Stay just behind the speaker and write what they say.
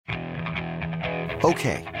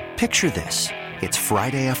Okay, picture this. It's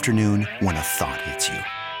Friday afternoon when a thought hits you.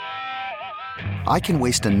 I can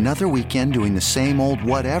waste another weekend doing the same old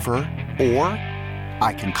whatever, or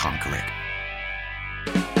I can conquer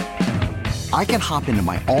it. I can hop into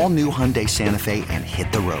my all-new Hyundai Santa Fe and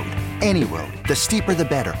hit the road. Any road. The steeper, the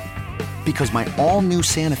better. Because my all-new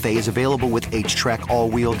Santa Fe is available with H-Track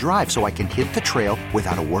all-wheel drive, so I can hit the trail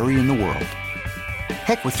without a worry in the world.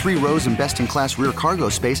 Heck, with 3 rows and best-in-class rear cargo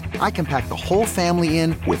space, I can pack the whole family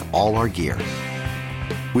in with all our gear.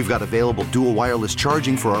 We've got available dual wireless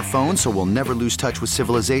charging for our phones, so we'll never lose touch with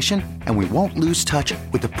civilization, and we won't lose touch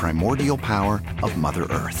with the primordial power of Mother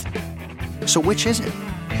Earth. So which is it?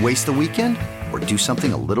 Waste the weekend or do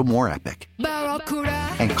something a little more epic?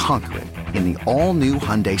 And conquer it in the all-new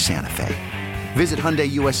Hyundai Santa Fe. Visit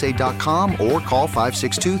HyundaiUSA.com or call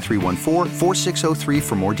 562-314-4603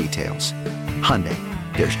 for more details. Hyundai,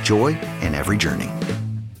 there's joy in every journey.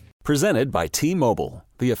 Presented by T-Mobile,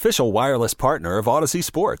 the official wireless partner of Odyssey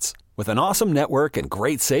Sports. With an awesome network and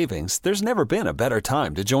great savings, there's never been a better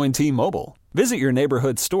time to join T-Mobile. Visit your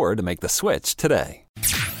neighborhood store to make the switch today.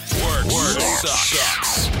 Word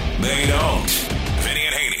sucks. They don't. Vinny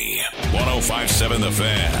and Haney, 105.7 The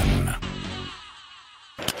Fan.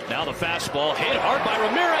 Now the fastball hit hard by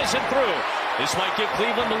Ramirez and through. This might give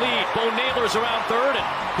Cleveland the lead. Bo Naylor's around third, and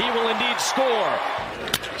he will indeed score.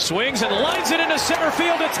 Swings and lines it into center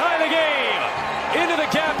field to tie the game. Into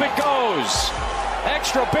the gap it goes.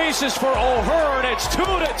 Extra bases for O'Hearn. It's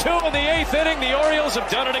 2-2 in the 8th inning. The Orioles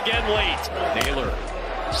have done it again late. Naylor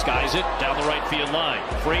skies it down the right field line.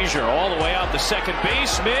 Frazier all the way out the second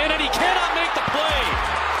baseman, and he cannot make the play.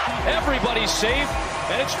 Everybody's safe,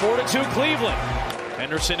 and it's 4-2 Cleveland.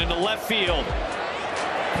 Henderson into left field.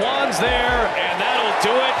 Kwan's there, and that'll do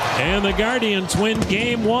it. And the Guardians win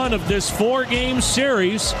game 1 of this 4-game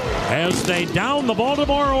series as they down the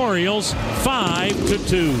Baltimore Orioles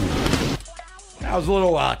 5-2. That was a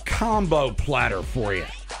little combo platter for you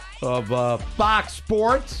of Fox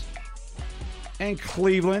Sports and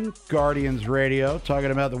Cleveland Guardians Radio, talking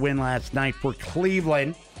about the win last night for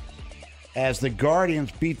Cleveland as the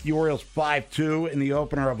Guardians beat the Orioles 5-2 in the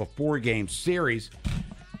opener of a 4-game series.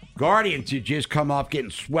 Guardians had just come off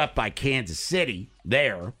getting swept by Kansas City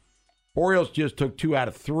there. Orioles just took 2 out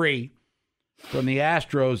of 3 from the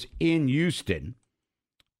Astros in Houston.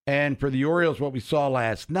 And for the Orioles, what we saw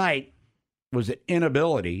last night was an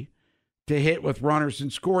inability to hit with runners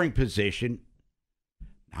in scoring position.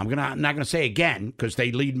 I'm not going to say again because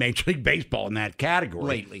they lead Major League Baseball in that category.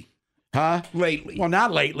 Lately. Huh? Lately. Well,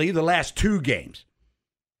 not lately. The last 2 games.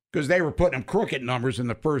 Because they were putting them crooked numbers in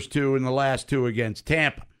the first 2 and the last 2 against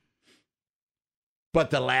Tampa. But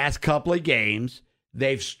the last couple of games,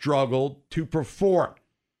 they've struggled to perform.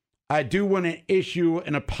 I do want to issue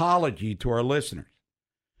an apology to our listeners.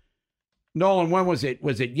 Nolan, when was it?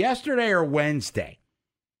 Was it yesterday or Wednesday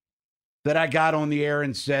that I got on the air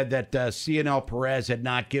and said that Cionel Perez had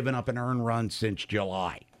not given up an earned run since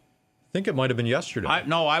July? I think it might have been yesterday.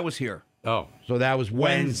 I was here. Oh. So that was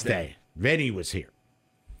Wednesday. Vinny was here.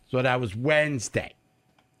 So that was Wednesday.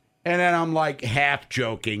 And then I'm like half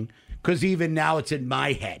joking, because even now it's in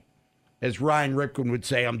my head. As Ryan Ripken would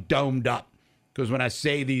say, I'm domed up. Because when I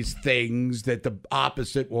say these things, that the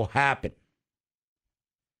opposite will happen.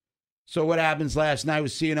 So what happens last night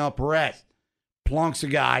with Cionel Perez? Plunks a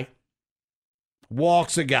guy,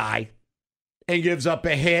 walks a guy, and gives up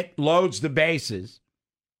a hit, loads the bases.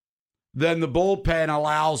 Then the bullpen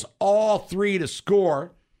allows all 3 to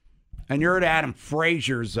score. And you're at Adam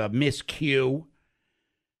Frazier's miscue,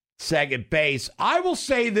 second base. I will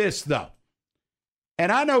say this, though.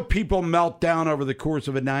 And I know people melt down over the course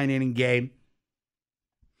of a 9-inning game.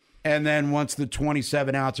 And then once the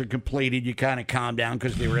 27 outs are completed, you kind of calm down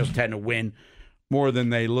because the Orioles tend to win more than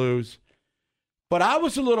they lose. But I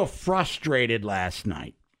was a little frustrated last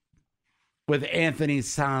night with Anthony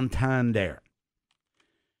Santander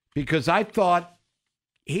because I thought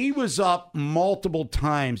he was up multiple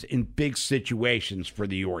times in big situations for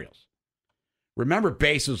the Orioles. Remember,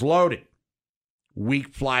 bases loaded.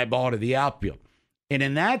 Weak fly ball to the outfield. And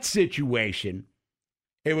in that situation,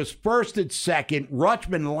 it was first and second.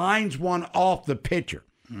 Rutschman lines one off the pitcher.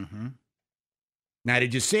 Mm-hmm. Now,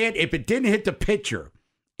 did you see it? If it didn't hit the pitcher,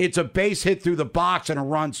 it's a base hit through the box and a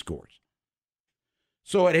run scores.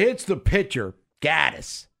 So it hits the pitcher,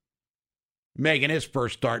 Gaddis, making his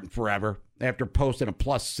first start in forever after posting a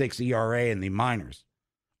 +6 ERA in the minors.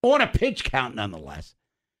 On a pitch count, nonetheless.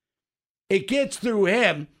 It gets through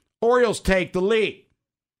him. Orioles take the lead.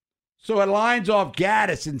 So it lines off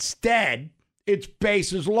Gaddis instead. It's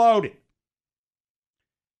bases loaded.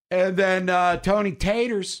 And then Tony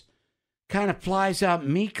Taters kind of flies out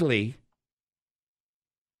meekly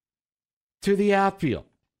to the outfield.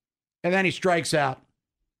 And then he strikes out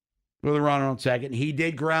with a runner on second. He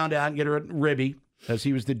did ground out and get a ribby, as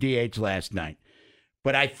he was the DH last night.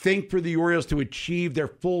 But I think for the Orioles to achieve their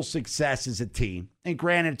full success as a team, and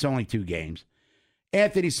granted it's only 2 games,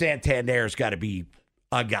 Anthony Santander's got to be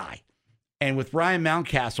a guy. And with Ryan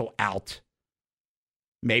Mountcastle out,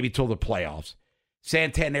 maybe till the playoffs,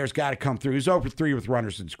 Santander's got to come through. He's over 3 with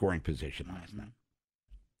runners in scoring position last night.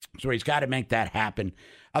 So he's got to make that happen.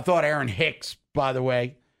 I thought Aaron Hicks, by the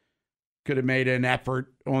way, could have made an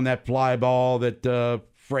effort on that fly ball that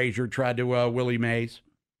Frazier tried to Willie Mays.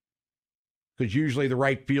 Because usually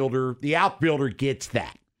the outfielder gets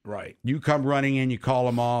that. Right. You come running in, you call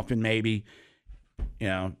him off, and maybe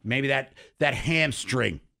that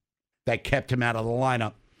hamstring that kept him out of the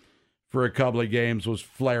lineup for a couple of games was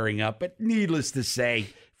flaring up. But needless to say,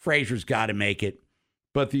 Frazier's got to make it.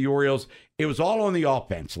 But the Orioles, it was all on the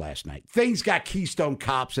offense last night. Things got Keystone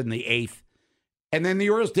Cops in the 8th. And then the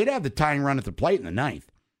Orioles did have the tying run at the plate in the 9th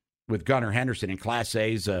with Gunnar Henderson in Class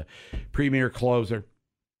A's premier closer.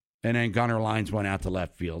 And then Gunnar Lines went out to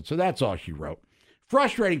left field. So that's all she wrote.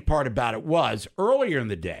 Frustrating part about it was, earlier in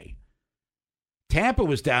the day, Tampa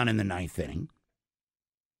was down in the 9th inning.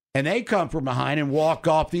 And they come from behind and walk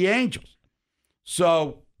off the Angels.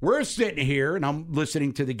 So we're sitting here, and I'm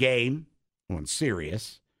listening to the game on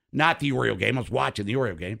Sirius. Not the Oriole game. I was watching the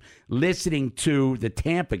Oriole game. Listening to the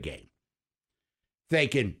Tampa game.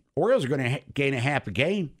 Thinking, Orioles are going to gain a half a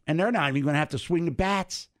game, and they're not even going to have to swing the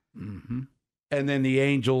bats. Mm-hmm. And then the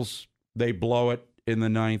Angels, they blow it in the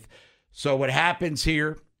 9th. So what happens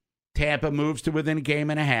here, Tampa moves to within a game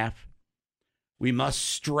and a half. We must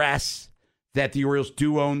stress that the Orioles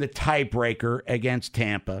do own the tiebreaker against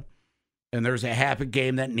Tampa. And there's a half a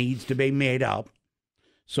game that needs to be made up.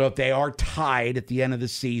 So if they are tied at the end of the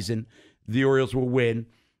season, the Orioles will win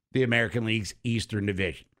the American League's Eastern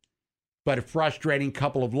Division. But a frustrating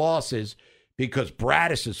couple of losses because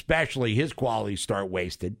Bradis, especially, his qualities start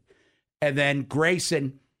wasted. And then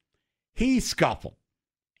Grayson, he scuffled.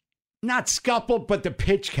 Not scuffled, but the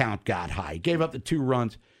pitch count got high. He gave up the 2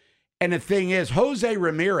 runs. And the thing is, Jose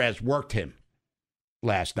Ramirez worked him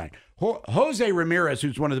last night. Jose Ramirez,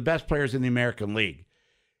 who's one of the best players in the American League,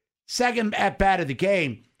 second at-bat of the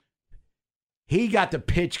game, he got the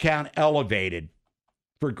pitch count elevated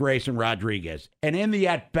for Grayson Rodriguez. And in the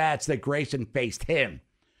at-bats that Grayson faced him,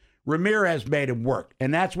 Ramirez made him work.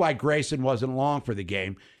 And that's why Grayson wasn't long for the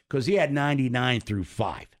game, because he had 99 through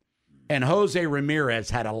 5. And Jose Ramirez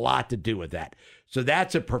had a lot to do with that. So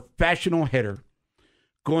that's a professional hitter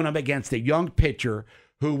going up against a young pitcher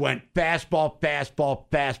who went fastball, fastball,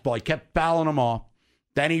 fastball. He kept fouling him off.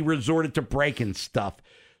 Then he resorted to breaking stuff.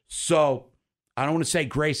 So I don't want to say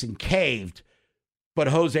Grayson caved, but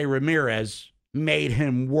Jose Ramirez made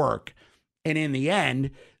him work. And in the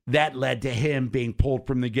end, that led to him being pulled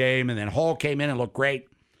from the game. And then Hall came in and looked great.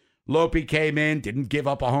 Lope came in, didn't give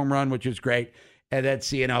up a home run, which is great. And then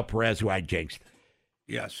CNL Perez, who I jinxed.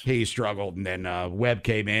 Yes. He struggled. And then Webb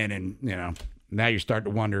came in, and, now you're starting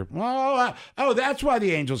to wonder, that's why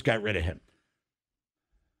the Angels got rid of him.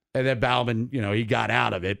 And then Bauman, he got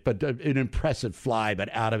out of it, but an impressive fly, but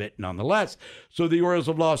out of it nonetheless. So the Orioles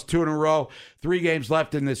have lost 2 in a row, 3 games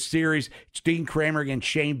left in this series. It's Dean Kramer against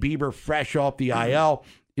Shane Bieber, fresh off the IL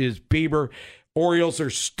is Bieber. Orioles are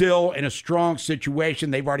still in a strong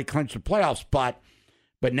situation. They've already clinched the playoff spot.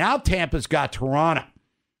 But now Tampa's got Toronto.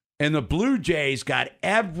 And the Blue Jays got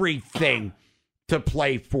everything to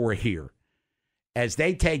play for here. As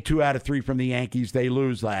they take 2 out of 3 from the Yankees, they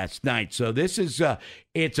lose last night. So this is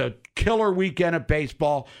it's a killer weekend of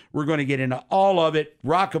baseball. We're going to get into all of it.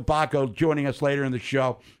 Rockabaco joining us later in the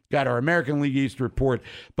show. Got our American League East report.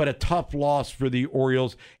 But a tough loss for the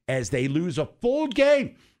Orioles as they lose a full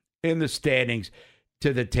game in the standings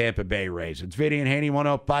to the Tampa Bay Rays. It's Vinny and Haney,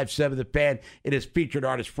 105.7 The Fan. It is Featured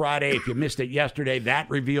Artist Friday. If you missed it yesterday, that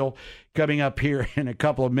reveal coming up here in a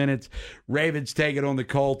couple of minutes. Ravens taking on the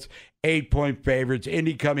Colts, 8-point favorites.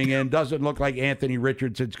 Indy coming in. Doesn't look like Anthony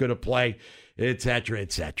Richardson's going to play, et cetera,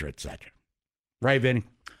 et cetera, et cetera. Right, Vinny?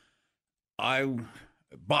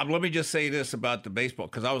 Bob, let me just say this about the baseball,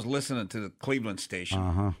 because I was listening to the Cleveland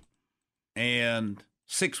station. And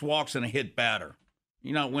 6 walks and a hit batter.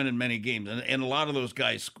 You're not winning many games. And a lot of those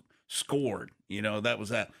guys scored. That was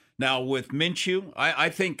that. Now, with Minshew, I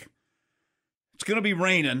think it's going to be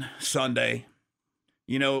raining Sunday.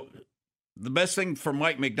 The best thing for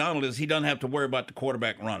Mike McDonald is he doesn't have to worry about the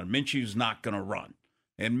quarterback running. Minshew's not going to run.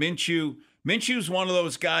 And Minshew's one of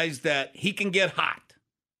those guys that he can get hot.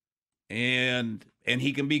 And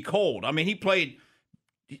he can be cold. I mean, he played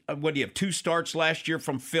what do you have? 2 starts last year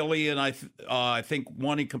from Philly, and I think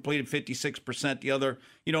one he completed 56%. The other,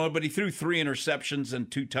 but he threw 3 interceptions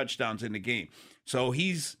and 2 touchdowns in the game. So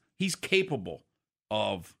he's capable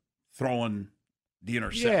of throwing the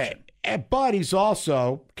interception. Yeah, but he's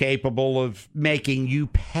also capable of making you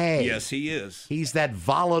pay. Yes, he is. He's that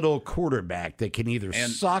volatile quarterback that can either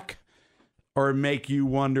suck or make you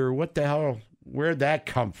wonder, what the hell, where'd that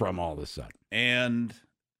come from all of a sudden? And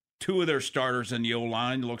 2 of their starters in the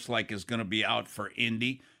O-line looks like is going to be out for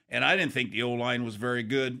Indy. And I didn't think the O-line was very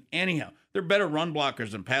good. Anyhow, they're better run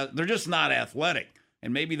blockers than pass. They're just not athletic.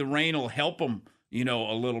 And maybe the rain will help them,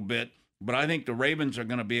 a little bit. But I think the Ravens are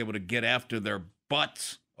going to be able to get after their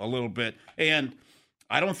butts a little bit. And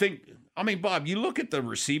I don't think, Bob, you look at the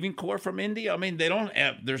receiving core from Indy. They don't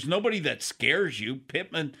have, there's nobody that scares you.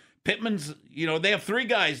 Pittman's, they have 3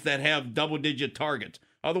 guys that have double-digit targets.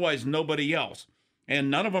 Otherwise, nobody else.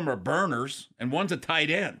 And none of them are burners, and one's a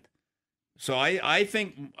tight end. So I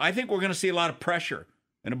think we're going to see a lot of pressure.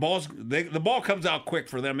 And the ball comes out quick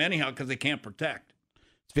for them anyhow because they can't protect.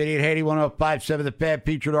 It's Vinny and Haney, 105.7 The Fan,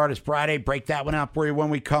 Featured Artist Friday. Break that one out for you when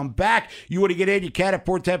we come back. You want to get in, you can at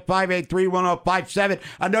 410-583-1057.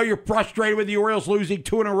 I know you're frustrated with the Orioles losing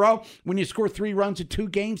 2 in a row. When you score 3 runs in 2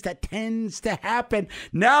 games, that tends to happen.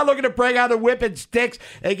 Now looking to bring out the whipping sticks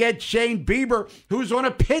against Shane Bieber, who's on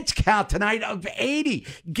a pitch count tonight of 80.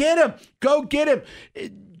 Get him. Go get him.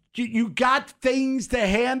 You got things to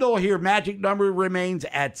handle here. Magic number remains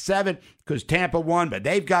at 7 because Tampa won, but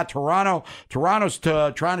they've got Toronto. Toronto's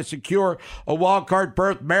trying to secure a wild card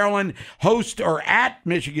berth. Maryland host or at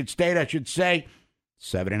Michigan State, I should say.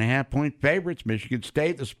 7.5-point favorites, Michigan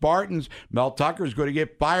State, the Spartans. Mel Tucker's going to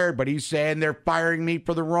get fired, but he's saying they're firing me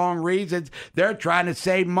for the wrong reasons. They're trying to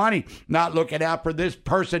save money, not looking out for this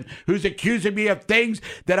person who's accusing me of things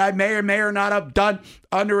that I may or not have done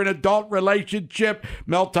under an adult relationship.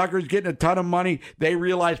 Mel Tucker's getting a ton of money. They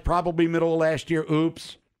realized probably middle of last year,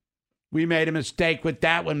 oops, we made a mistake with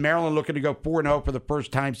that one. Maryland looking to go 4-0 for the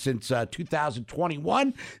first time since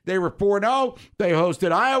 2021. They were 4-0. They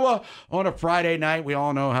hosted Iowa on a Friday night. We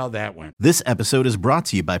all know how that went. This episode is brought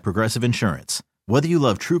to you by Progressive Insurance. Whether you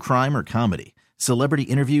love true crime or comedy, celebrity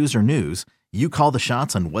interviews or news, you call the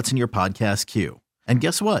shots on what's in your podcast queue. And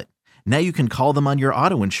guess what? Now you can call them on your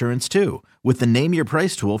auto insurance too with the Name Your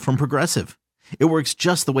Price tool from Progressive. It works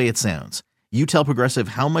just the way it sounds. You tell Progressive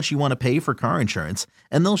how much you want to pay for car insurance,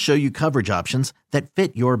 and they'll show you coverage options that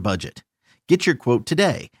fit your budget. Get your quote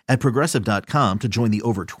today at Progressive.com to join the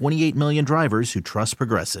over 28 million drivers who trust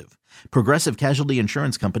Progressive. Progressive Casualty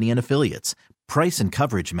Insurance Company and Affiliates. Price and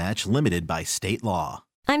coverage match limited by state law.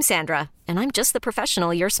 I'm Sandra, and I'm just the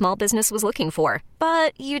professional your small business was looking for.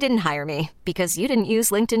 But you didn't hire me because you didn't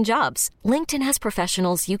use LinkedIn Jobs. LinkedIn has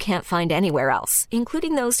professionals you can't find anywhere else,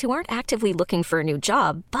 including those who aren't actively looking for a new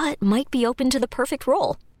job, but might be open to the perfect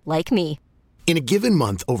role, like me. In a given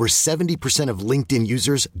month, over 70% of LinkedIn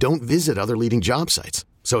users don't visit other leading job sites.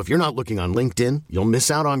 So if you're not looking on LinkedIn, you'll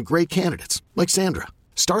miss out on great candidates like Sandra.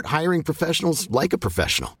 Start hiring professionals like a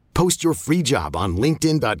professional. Post your free job on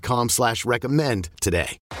linkedin.com/recommend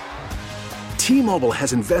today. T-Mobile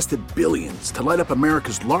has invested billions to light up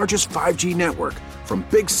America's largest 5G network, from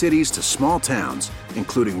big cities to small towns,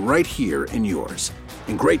 including right here in yours.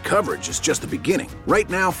 And great coverage is just the beginning. Right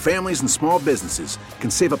now, families and small businesses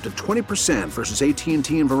can save up to 20% versus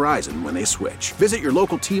AT&T and Verizon when they switch. Visit your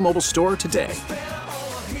local T-Mobile store today.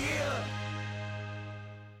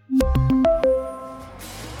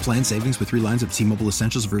 Plan savings with 3 lines of T-Mobile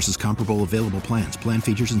Essentials versus comparable available plans. Plan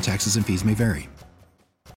features and taxes and fees may vary.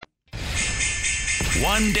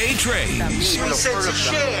 One-day trades. 3 cents a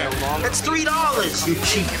share. That's $3. You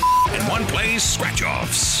cheap. And one-play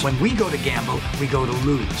scratch-offs. When we go to gamble, we go to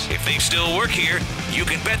lose. If they still work here, you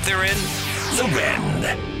can bet they're in the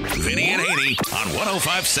Bend. Vinny and Haney on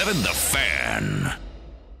 105.7 The Fan.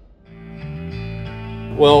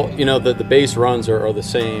 Well, the base runs are the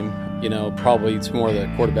same. Probably it's more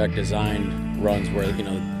the quarterback design runs where,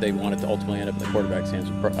 they want it to ultimately end up in the quarterback's hands,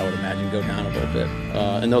 I would imagine, go down a little bit.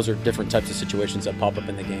 And those are different types of situations that pop up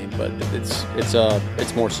in the game, but it's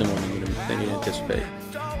more similar than you anticipate.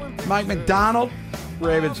 Mike McDonald,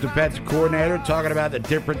 Ravens defensive coordinator, talking about the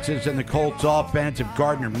differences in the Colts offense if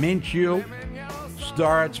Gardner Minshew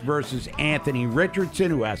starts versus Anthony Richardson,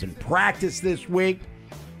 who hasn't practiced this week.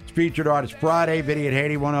 It's Featured Artist Friday. Vinny and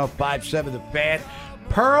Haney, 105.7 The Fan.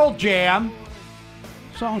 Pearl Jam.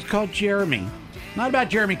 The song's called Jeremy. Not about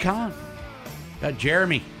Jeremy Kahn. About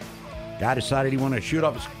Jeremy. Guy decided he wanted to shoot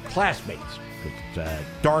up his classmates. It's a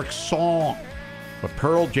dark song. But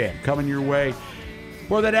Pearl Jam coming your way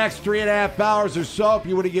for the next 3.5 hours or so. If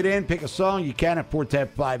you want to get in, pick a song, you can at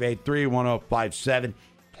 410-583-1057.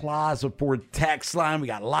 Plaza Ford text line. We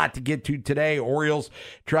got a lot to get to today. Orioles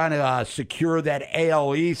trying to secure that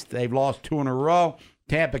AL East. They've lost 2 in a row.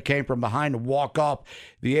 Tampa came from behind to walk off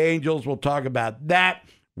the Angels. We'll talk about that.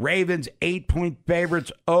 Ravens 8-point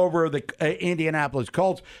favorites over the Indianapolis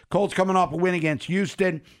Colts. Colts coming off a win against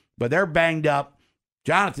Houston, but they're banged up.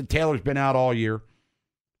 Jonathan Taylor's been out all year.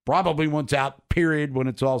 Probably wants out, period, when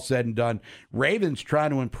it's all said and done. Ravens trying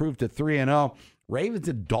to improve to 3-0. Ravens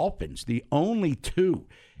and Dolphins, the only 2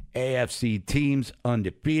 AFC teams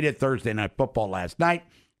undefeated. Thursday Night Football last night,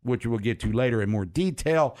 which we'll get to later in more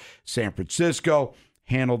detail. San Francisco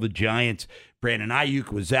handled the Giants. Brandon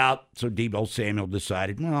Ayuk was out, so Deebo Samuel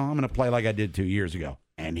decided, well, I'm going to play like I did 2 years ago.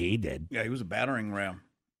 And he did. Yeah, he was a battering ram.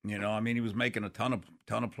 He was making a ton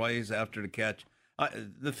of plays after the catch.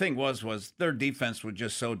 The thing was their defense was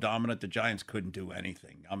just so dominant, the Giants couldn't do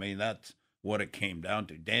anything. I mean, that's what it came down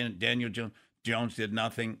to. Daniel Jones did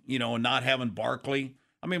nothing, and not having Barkley.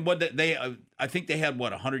 I mean, I think they had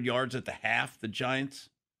 100 yards at the half, the Giants.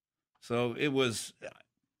 So it was.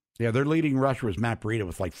 Yeah, their leading rusher was Matt Breida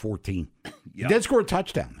with like 14. Yeah. He did score a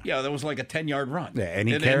touchdown. Yeah, that was like a 10-yard run. Yeah, and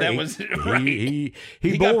that was right. He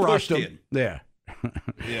bull rushed him. In. Yeah.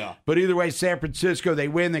 Yeah. But either way, San Francisco, they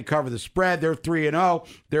win, they cover the spread. They're 3-0.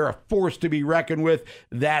 They're a force to be reckoned with,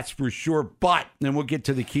 that's for sure. But then we'll get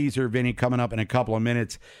to the keys here, Vinny, coming up in a couple of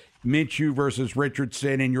minutes. Minshew versus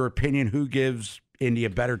Richardson. In your opinion, who gives Indy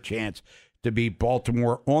a better chance to beat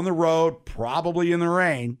Baltimore on the road, probably in the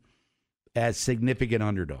rain, as significant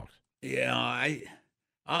underdogs? Yeah,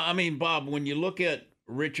 I mean, Bob, when you look at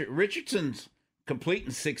Richardson's completing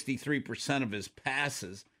 63% of his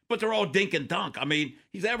passes, but they're all dink and dunk. I mean,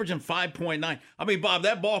 he's averaging 5.9. I mean, Bob,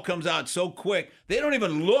 that ball comes out so quick, they don't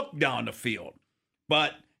even look down the field.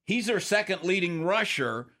 But he's their second leading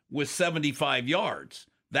rusher with 75 yards.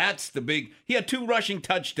 That's the big. He had 2 rushing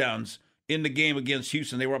touchdowns in the game against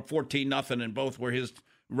Houston. They were up 14-0, and both were his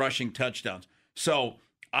rushing touchdowns. So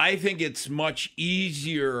I think it's much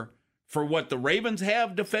easier for what the Ravens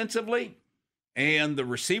have defensively and the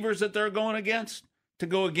receivers that they're going against to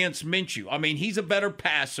go against Minshew. I mean, he's a better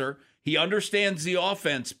passer. He understands the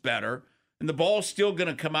offense better, and the ball's still going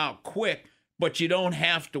to come out quick, but you don't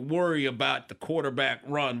have to worry about the quarterback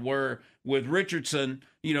run, where with Richardson,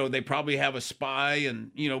 they probably have a spy,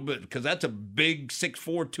 and, because that's a big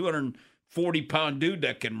 6'4", 240-pound dude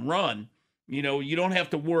that can run. You don't have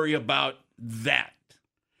to worry about that.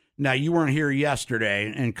 Now, you weren't here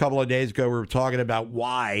yesterday, and a couple of days ago we were talking about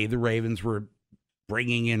why the Ravens were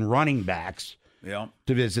bringing in running backs to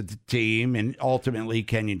visit the team, and ultimately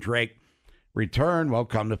Kenyon Drake returned. Well,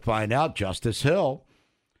 come to find out, Justice Hill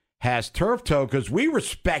has turf toe, because we were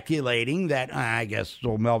speculating that, I guess,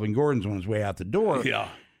 Melvin Gordon's on his way out the door. Yeah.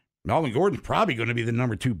 Melvin Gordon's probably going to be the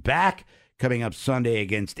number 2 back coming up Sunday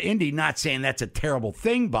against Indy. Not saying that's a terrible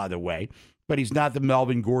thing, by the way, but he's not the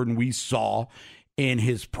Melvin Gordon we saw in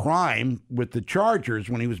his prime with the Chargers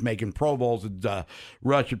when he was making Pro Bowls and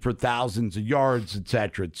rushing for thousands of yards, et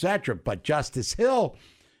cetera, et cetera. But Justice Hill,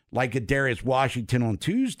 like Darius Washington on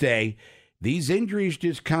Tuesday, these injuries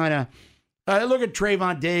just kind of look at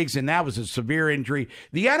Trayvon Diggs, and that was a severe injury.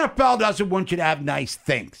 The NFL doesn't want you to have nice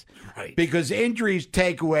things, right? Because injuries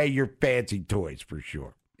take away your fancy toys for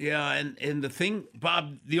sure. Yeah, and the thing,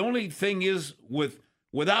 Bob, the only thing is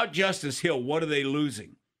without Justice Hill, what are they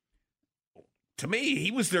losing? To me, he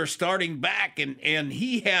was their starting back, and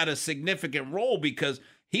he had a significant role because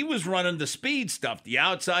he was running the speed stuff, the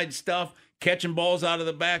outside stuff, catching balls out of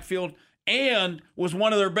the backfield, and was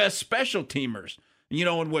one of their best special teamers.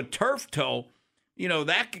 And with turf toe,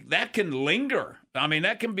 that can linger. I mean,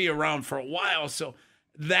 that can be around for a while. So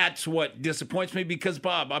that's what disappoints me because,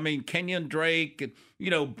 Bob, I mean, Kenyon Drake,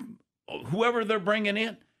 and, whoever they're bringing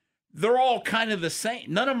in, they're all kind of the same.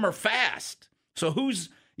 None of them are fast. So who's,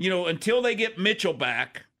 until they get Mitchell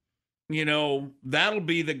back, that'll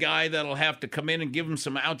be the guy that'll have to come in and give him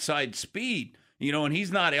some outside speed, and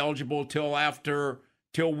he's not eligible till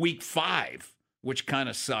week 5, which kind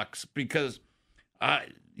of sucks because,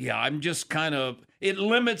 I'm just kind of, it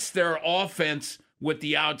limits their offense with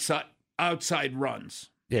the outside runs.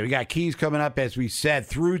 Yeah, we got keys coming up, as we said,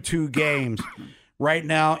 through 2 games. Right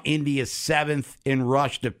now, Indy is 7th in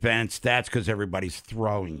rush defense. That's because everybody's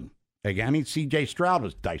throwing. Again, I mean, C.J. Stroud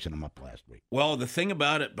was dicing them up last week. Well, the thing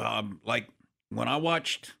about it, Bob, like when I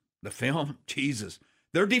watched the film, Jesus,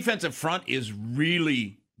 their defensive front is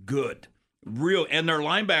really good. And their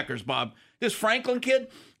linebackers, Bob, this Franklin kid,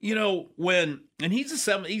 and he's a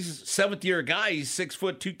 7th-year guy. He's 6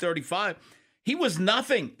 foot 235. He was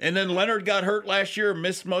nothing. And then Leonard got hurt last year,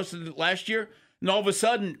 missed most of it last year. And all of a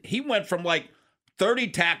sudden, he went from like 30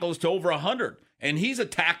 tackles to over 100. And he's a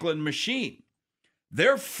tackling machine.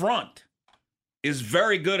 their front is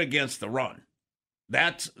very good against the run.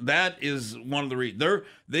 That is one of the reasons.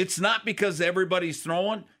 It's not because everybody's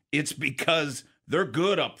throwing. It's because they're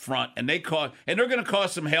good up front, and they're going to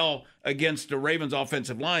cause some hell against the Ravens'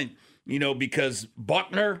 offensive line. Because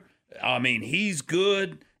Buckner, he's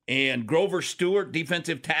good, and Grover Stewart,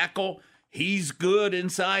 defensive tackle, he's good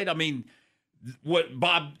inside.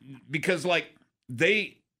 Because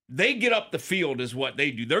they get up the field is what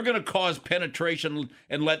they do. They're going to cause penetration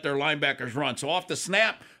and let their linebackers run. So off the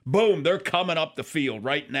snap, boom, they're coming up the field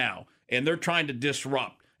right now, and they're trying to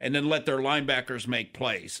disrupt and then let their linebackers make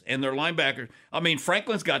plays. And their linebackers,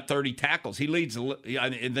 Franklin's got 30 tackles. I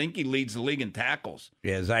think he leads the league in tackles.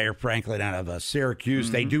 Yeah, Zaire Franklin out of Syracuse.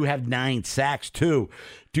 Mm-hmm. They do have 9 sacks, too.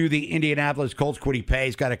 Do the Indianapolis Colts. Quiddy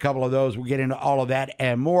Pay's got a couple of those. We'll get into all of that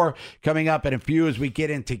and more coming up in a few as we get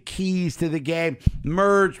into keys to the game.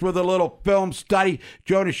 Merged with a little film study.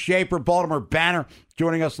 Jonas Shaper, Baltimore Banner,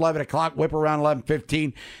 joining us 11 o'clock. Whip around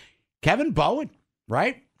 11:15. Kevin Bowen,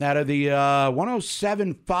 right? Out of the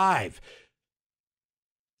 107.5.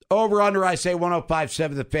 Over under, I say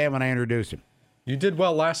 105.7 the fan when I introduce him. You did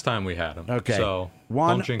well last time we had him. Okay. So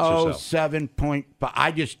 107.5.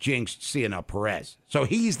 I just jinxed CNL Perez. So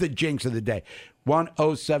he's the jinx of the day.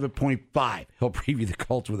 107.5. He'll preview the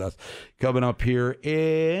Colts with us coming up here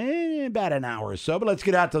in about an hour or so. But let's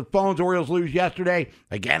get out to the phones. Orioles lose yesterday,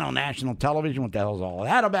 again on national television. What the hell is all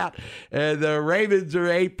that about? The Ravens are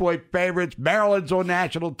 8-point favorites. Maryland's on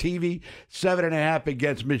national TV, 7.5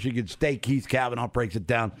 against Michigan State. Keith Kavanaugh breaks it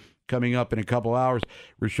down coming up in a couple hours.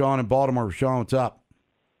 Rashawn in Baltimore. Rashawn, what's up?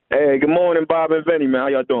 Hey, good morning, Bob and Vinny, man. How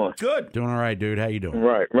y'all doing? Good. Doing all right, dude. How you doing?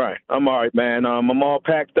 Right. I'm all right, man. I'm all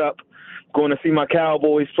packed up. Going to see my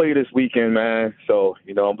Cowboys play this weekend, man. So,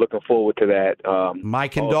 I'm looking forward to that. My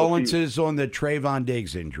condolences on the Trayvon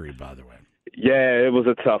Diggs injury, by the way. Yeah, it was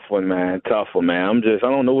a tough one, man. I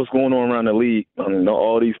don't know what's going on around the league.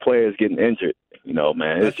 All these players getting injured,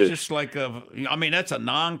 man. That's just like that's a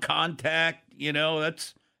non-contact,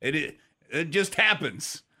 it just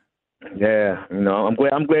happens. Yeah, I'm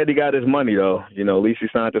glad he got his money, though. At least he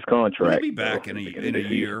signed his contract. He'll be back in a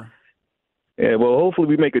year. Yeah, well, hopefully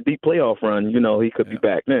we make a deep playoff run. He could be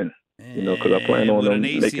back then. Because I plan on an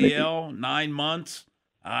ACL, 9 months.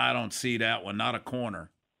 I don't see that one. Not a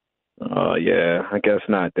corner. Yeah, I guess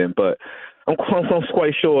not then. But I'm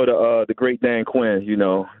quite sure the great Dan Quinn,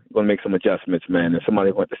 going to make some adjustments, man, and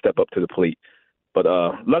somebody going to step up to the plate. But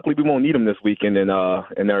luckily, we won't need him this weekend in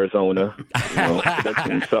Arizona. That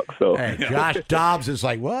team sucks. So hey, Josh Dobbs is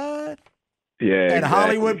like, what? Yeah, and exactly.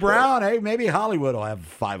 Hollywood Brown, hey, maybe Hollywood will have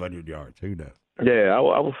 500 yards. Who knows? Yeah,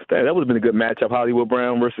 that would have been a good matchup, Hollywood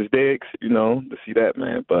Brown versus Diggs, to see that,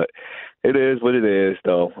 man. But it is what it is,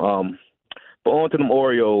 though. But on to them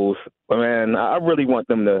Orioles, man, I really want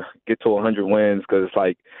them to get to 100 wins because,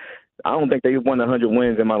 I don't think they won 100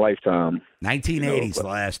 wins in my lifetime. 1980 is the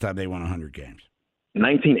last time they won 100 games.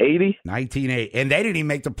 1980? 1980. And they didn't even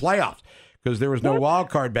make the playoffs because there was no wild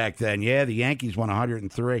card back then. Yeah, the Yankees won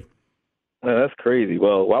 103. Man, that's crazy.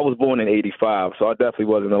 Well, I was born in 85, so I definitely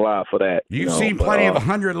wasn't alive for that. You've seen plenty of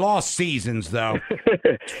 100-loss seasons, though.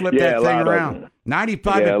 Flip that thing around.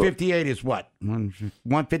 95 and 58 is what?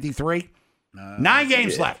 153? 9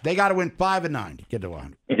 games left. They got to win 5 and 9 to get to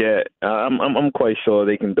 100. Yeah, I'm quite sure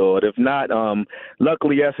they can do it. If not,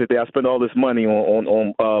 luckily yesterday I spent all this money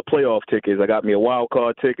on playoff tickets. I got me a wild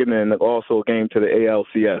card ticket and also a game to the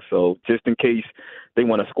ALCS. So just in case they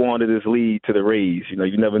want to squander this lead to the Rays,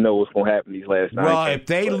 you never know what's going to happen these last 9 Well, games. if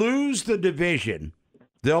they lose the division,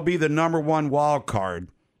 they'll be the number 1 wild card,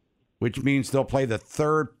 which means they'll play the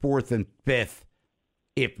 3rd, 4th, and 5th,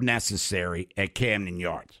 if necessary, at Camden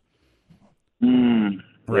Yards.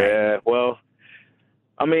 Right. Yeah, well,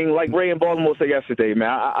 like Ray in Baltimore said yesterday, man,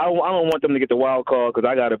 I don't want them to get the wild card because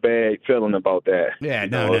I got a bad feeling about that. Yeah,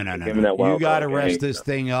 no. You got to rest this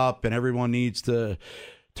thing up, and everyone needs to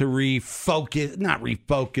refocus, not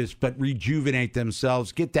refocus, but rejuvenate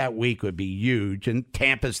themselves. Get that week would be huge. And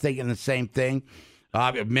Tampa's thinking the same thing.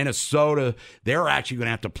 Minnesota, they're actually going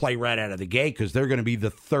to have to play right out of the gate because they're going to be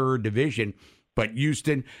the 3rd division. But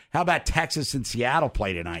Houston, how about Texas and Seattle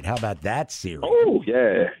play tonight? How about that series? Oh,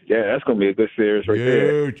 yeah, that's going to be a good series right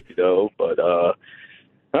huge. There. But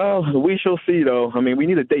we shall see, though. We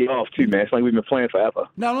need a day off, too, man. It's like we've been playing forever.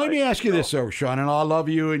 Now, let me ask you this, though, Sean, and I love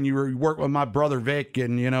you, and you work with my brother Vic,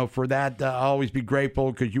 and, for that, I'll always be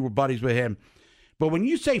grateful because you were buddies with him. But when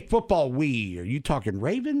you say football we, are you talking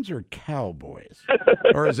Ravens or Cowboys?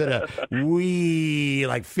 Or is it a we,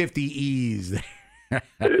 like 50 E's?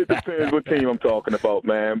 It depends what team I'm talking about,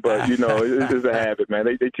 man. But, it's just a habit, man.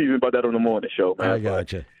 They tease me about that on the morning show, man. I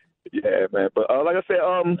gotcha. Yeah, man. But like I said,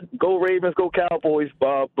 go Ravens, go Cowboys.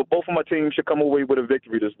 But both of my teams should come away with a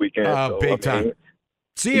victory this weekend. Big time.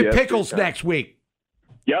 See you Pickles next week.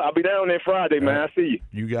 Yeah, I'll be down there Friday, man. I see you.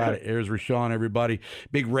 You got it. Here's Rashawn, everybody.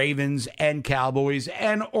 Big Ravens and Cowboys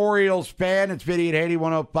and Orioles fan. It's Vinny and Haney,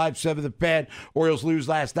 105.7 The Fan. Orioles lose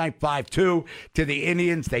last night 5-2 to the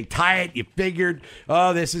Indians. They tie it. You figured,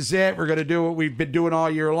 oh, this is it. We're going to do what we've been doing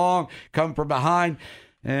all year long, come from behind.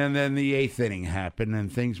 And then the eighth inning happened,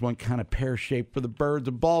 and things went kind of pear-shaped for the Birds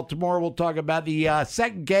of Baltimore. We'll talk about the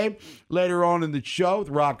second game later on in the show with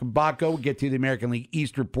Rock and Baco. We'll get to the American League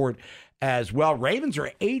East report as well. Ravens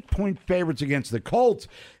are 8-point favorites against the Colts.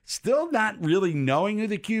 Still not really knowing who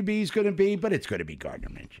the QB is going to be, but it's going to be Gardner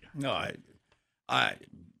Minshew. No,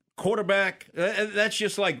 quarterback, that's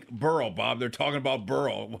just like Burrow, Bob. They're talking about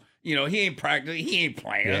Burrow. He ain't practicing. He ain't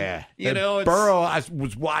playing. Yeah. Burrow, I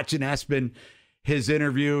was watching Espen, his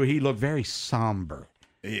interview. He looked very somber.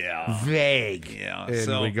 Yeah. Vague. Yeah.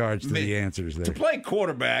 In regards to the answers there. To play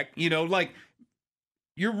quarterback, like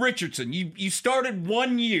you're Richardson. You started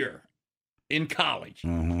 1 year in college.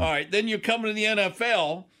 Mm-hmm. All right, then you're coming to the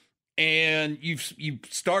NFL, and you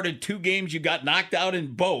started 2 games. You got knocked out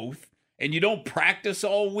in both, and you don't practice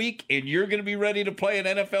all week, and you're going to be ready to play an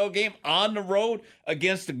NFL game on the road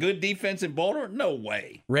against a good defense in Baltimore? No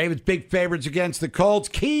way. Ravens big favorites against the Colts.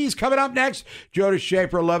 Keys coming up next. Joe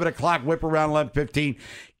DeShaper, 11 o'clock, whip around 11:15.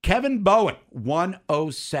 Kevin Bowen,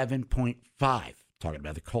 107.5. Talking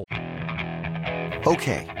about the Colts.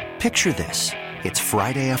 Okay, picture this. It's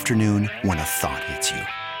Friday afternoon when a thought hits you.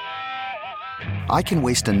 I can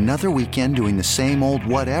waste another weekend doing the same old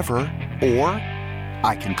whatever, or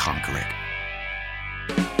I can conquer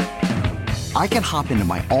it. I can hop into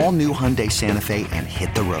my all-new Hyundai Santa Fe and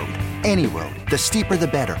hit the road. Any road. The steeper, the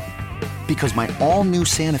better. Because my all-new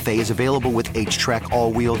Santa Fe is available with H-Track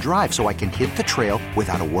all-wheel drive, so I can hit the trail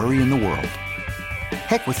without a worry in the world.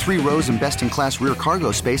 Heck, with 3 rows and best-in-class rear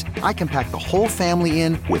cargo space, I can pack the whole family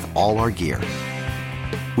in with all our gear.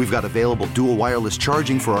 We've got available dual wireless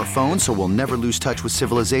charging for our phones, so we'll never lose touch with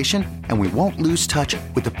civilization, and we won't lose touch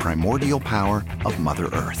with the primordial power of Mother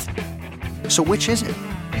Earth. So which is it?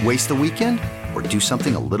 Waste the weekend or do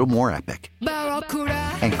something a little more epic?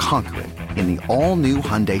 And conquer it in the all-new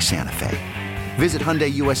Hyundai Santa Fe. Visit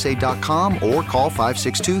HyundaiUSA.com or call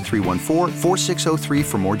 562-314-4603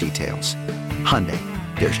 for more details. Hyundai,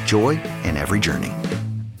 there's joy in every journey.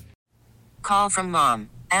 Call from mom.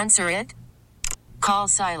 Answer it. Call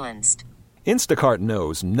silenced. Instacart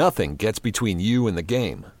knows nothing gets between you and the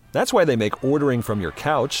game. That's why they make ordering from your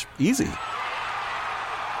couch easy.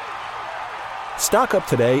 Stock up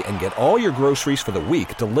today and get all your groceries for the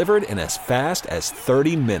week delivered in as fast as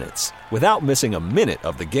 30 minutes without missing a minute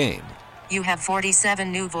of the game. You have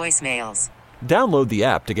 47 new voicemails. Download the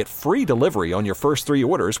app to get free delivery on your first 3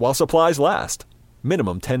 orders while supplies last.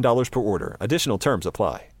 Minimum $10 per order. Additional terms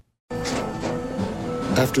apply.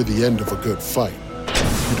 After the end of a good fight,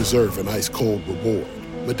 you deserve an ice-cold reward.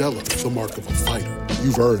 Modelo is the mark of a fighter.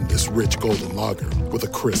 You've earned this rich golden lager with a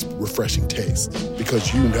crisp, refreshing taste.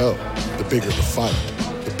 Because you know, the bigger the fight,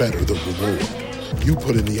 the better the reward. You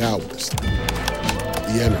put in the hours,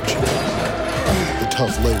 the energy, the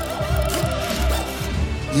tough labor.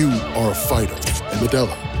 You are a fighter, and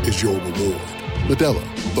Modelo is your reward. Modelo,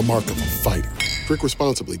 the mark of a fighter. Drink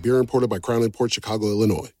responsibly. Beer imported by Crown Imports, Chicago,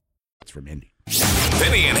 Illinois. That's from Indy.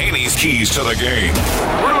 Vinny and Haney's keys to the game.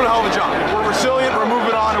 We're doing a hell of a job. We're resilient, we're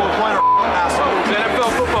moving on, and we're playing our ass off. It's an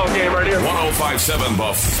NFL football game right here. 105.7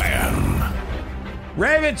 The Fan.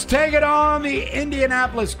 Ravens taking on the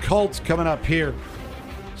Indianapolis Colts coming up here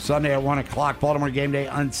Sunday at 1 o'clock. Baltimore Game Day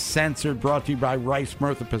Uncensored, brought to you by Rice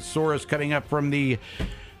Mirtha Pesaurus, coming up from the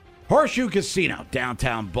Horseshoe Casino,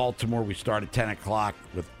 downtown Baltimore. We start at 10 o'clock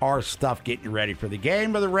with our stuff, getting you ready for the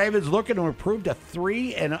game. But the Ravens looking to improve to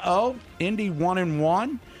 3-0. Indy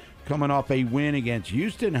 1-1, coming off a win against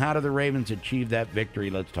Houston. How do the Ravens achieve that victory?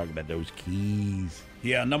 Let's talk about those keys.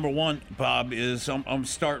 Yeah, number one, Bob, is I'm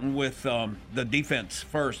starting with the defense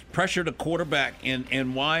first. Pressure the quarterback,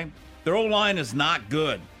 and why? Their O-line is not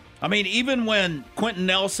good. I mean, even when Quentin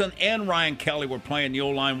Nelson and Ryan Kelly were playing, the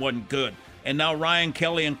O-line wasn't good. And now Ryan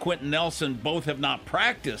Kelly and Quentin Nelson both have not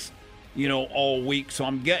practiced, all week. So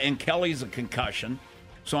and Kelly's a concussion.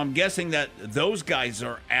 So I'm guessing that those guys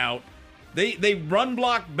are out. They run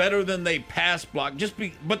block better than they pass block,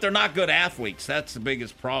 but they're not good athletes. That's the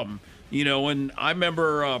biggest problem. And I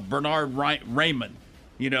remember Bernard Raymond.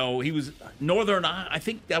 He was Northern. I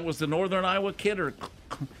think that was the Northern Iowa kid,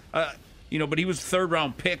 but he was a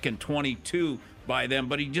third-round pick in 22 by them.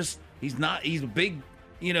 But he's a big,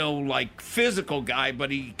 physical guy,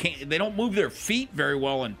 but he can't. They don't move their feet very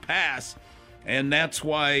well in pass. And that's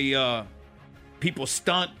why people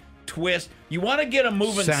stunt, twist. You want to get them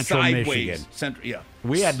moving Central sideways. Michigan. Central, yeah.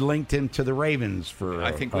 We had linked him to the Ravens for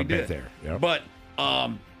I think we bit did there. Yep. But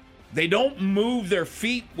they don't move their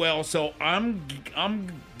feet well, so I'm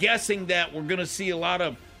guessing that we're going to see a lot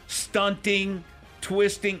of stunting,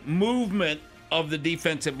 twisting, movement of the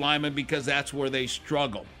defensive linemen because that's where they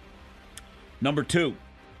struggle. Number 2,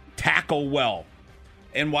 tackle well.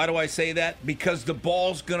 And why do I say that? Because the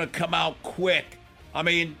ball's going to come out quick. I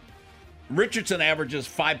mean, Richardson averages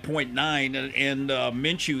 5.9, and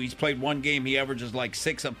Minshew, he's played one game, he averages like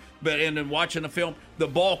 6 of them. But in watching the film, the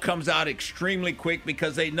ball comes out extremely quick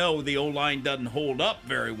because they know the O-line doesn't hold up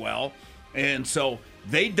very well. And so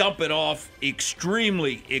they dump it off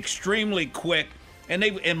extremely, extremely quick.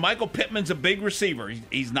 And Michael Pittman's a big receiver.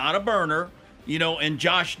 He's not a burner, and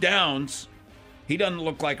Josh Downs, he doesn't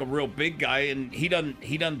look like a real big guy, and he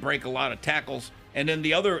doesn't break a lot of tackles. And then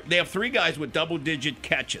they have 3 guys with double-digit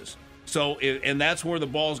catches. So, and that's where the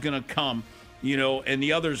ball's going to come, and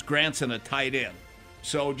the other's Granson, a tight end.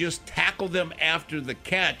 So just tackle them after the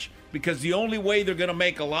catch, because the only way they're going to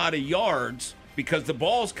make a lot of yards, because the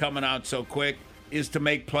ball's coming out so quick, is to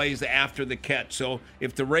make plays after the catch. So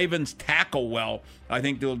if the Ravens tackle well, I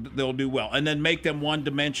think they'll do well. And then make them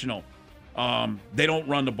one-dimensional. They don't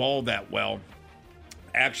run the ball that well.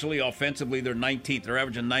 Actually, offensively, they're 19th. They're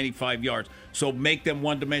averaging 95 yards. So make them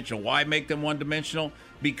one-dimensional. Why make them one-dimensional?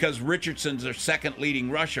 Because Richardson's their second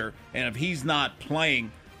leading rusher, and if he's not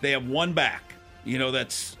playing, they have one back,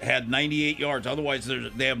 that's had 98 yards. Otherwise,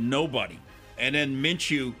 they have nobody. And then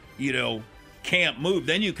Minshew, can't move.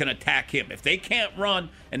 Then you can attack him. If they can't run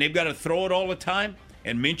and they've got to throw it all the time,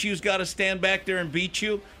 and Minshew's got to stand back there and beat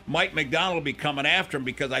you, Mike McDonald will be coming after him,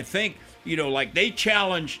 because I think, like they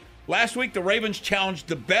challenged – last week the Ravens challenged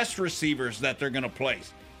the best receivers that they're going to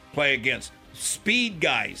play against, speed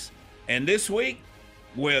guys. And this week,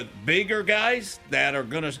 with bigger guys that are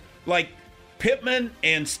going to – like Pittman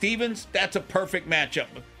and Stevens, that's a perfect matchup.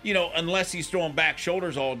 Unless he's throwing back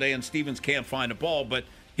shoulders all day and Stevens can't find a ball, but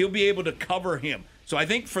he'll be able to cover him. So I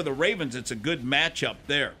think for the Ravens, it's a good matchup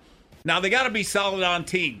there. Now, they got to be solid on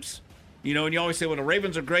teams. And you always say, well, the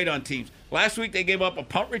Ravens are great on teams. Last week, they gave up a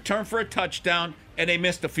punt return for a touchdown, and they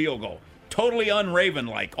missed a field goal. Totally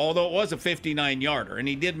un-Raven-like, although it was a 59-yarder, and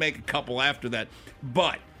he did make a couple after that.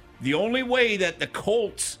 But the only way that the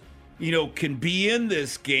Colts, can be in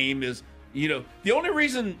this game is, the only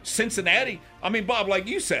reason Cincinnati, Bob, like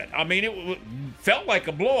you said, it felt like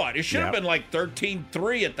a blowout. It should have been like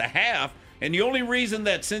 13-3 at the half, and the only reason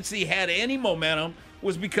that Cincy had any momentum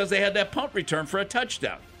was because they had that punt return for a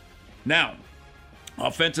touchdown. Now,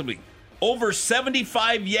 offensively, over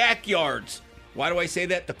 75 yak yards. Why do I say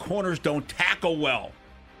that? The corners don't tackle well.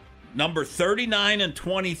 Number 39 and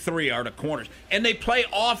 23 are the corners. And they play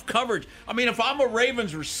off coverage. If I'm a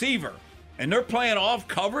Ravens receiver and they're playing off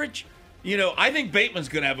coverage, I think Bateman's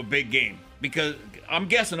going to have a big game, because I'm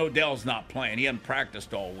guessing Odell's not playing. He hasn't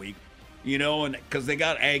practiced all week, and because they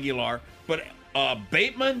got Aguilar. But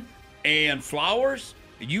Bateman and Flowers,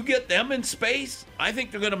 you get them in space, I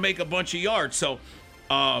think they're going to make a bunch of yards. So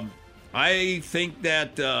I think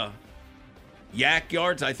that yak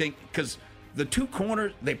yards, because the 2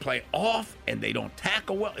 corners, they play off and they don't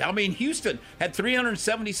tackle well. Houston had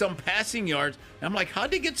 370-some passing yards. And I'm like,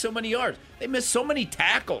 how'd they get so many yards? They missed so many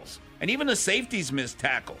tackles. And even the safeties missed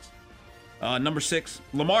tackles. Number 6,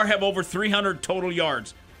 Lamar have over 300 total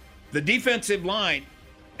yards. The defensive line,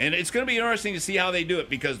 and it's going to be interesting to see how they do it,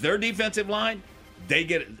 because their defensive line,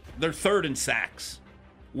 they're third in sacks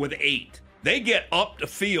with 8. They get up the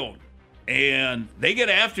field, and they get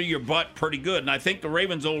after your butt pretty good. And I think the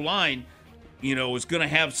Ravens O-line, is going to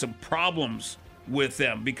have some problems with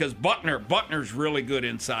them, because Buckner's really good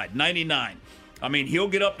inside, 99. He'll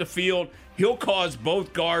get up the field. He'll cause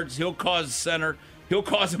both guards. He'll cause center. He'll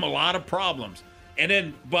cause him a lot of problems.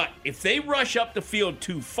 But if they rush up the field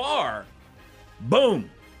too far, boom,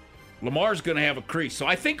 Lamar's going to have a crease. So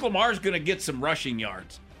I think Lamar's going to get some rushing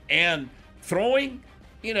yards. And throwing,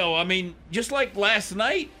 just like last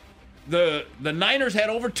night, the Niners had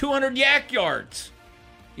over 200 yak yards,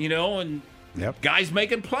 and guys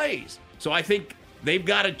making plays. So I think they've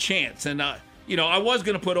got a chance. And, I was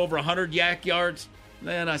going to put over 100 yak yards.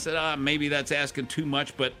 Then I said, maybe that's asking too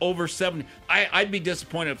much, but over 70. I'd be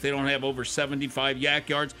disappointed if they don't have over 75 yak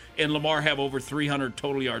yards and Lamar have over 300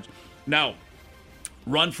 total yards. Now,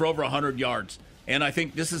 run for over 100 yards. And I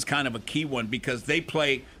think this is kind of a key one, because they're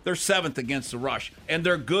 7th against the rush, and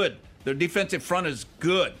they're good. Their defensive front is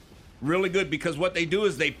good, really good, because what they do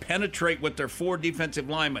is they penetrate with their 4 defensive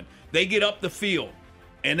linemen. They get up the field,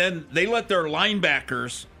 and then they let their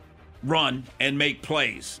linebackers run and make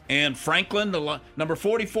plays. And Franklin, number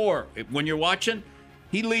 44, when you're watching,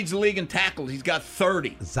 he leads the league in tackles. He's got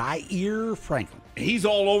 30. Zaire Franklin. He's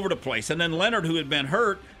all over the place. And then Leonard, who had been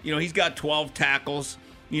hurt, he's got 12 tackles.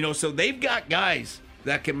 So they've got guys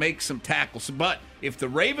that can make some tackles. But if the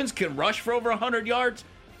Ravens can rush for over 100 yards,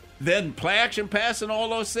 then play action pass and all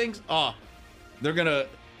those things, they're going to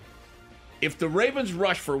 – if the Ravens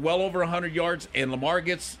rush for well over 100 yards and Lamar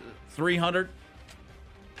gets 300,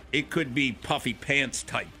 it could be puffy pants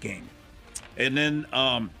type game. And then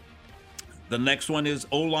the next one is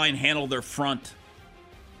O-line handle their front.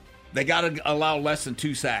 They got to allow less than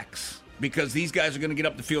 2 sacks because these guys are going to get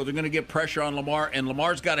up the field. They're going to get pressure on Lamar, and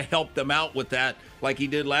Lamar's got to help them out with that like he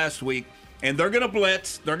did last week. And they're going to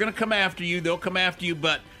blitz. They're going to come after you. They'll come after you,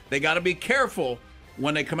 but they got to be careful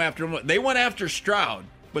when they come after him. They went after Stroud,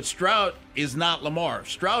 but Stroud is not Lamar.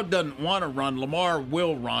 Stroud doesn't want to run. Lamar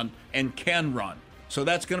will run and can run. So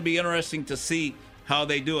that's going to be interesting to see how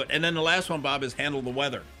they do it. And then the last one, Bob, is handle the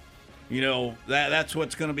weather. That's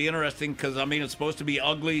what's going to be interesting because, it's supposed to be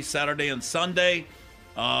ugly Saturday and Sunday.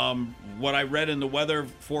 What I read in the weather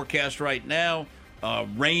forecast right now,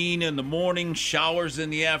 rain in the morning, showers in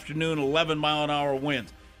the afternoon, 11-mile-an-hour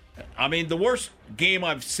winds. The worst game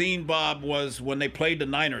I've seen, Bob, was when they played the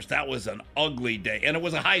Niners. That was an ugly day, and it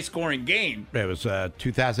was a high-scoring game. It was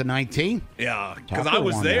 2019? Yeah, because I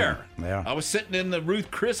was there. Yeah. I was sitting in the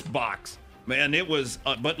Ruth Chris box. Man, it was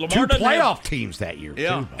but Lamar 2 playoff teams that year,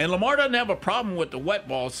 yeah, too. And Lamar doesn't have a problem with the wet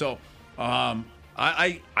ball, so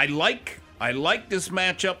I like this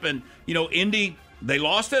matchup. And, Indy, they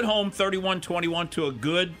lost at home 31-21 to a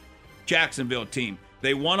good Jacksonville team.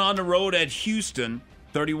 They won on the road at Houston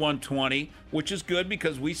 31-20, which is good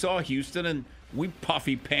because we saw Houston and we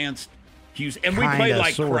puffy pantsed Houston. And we played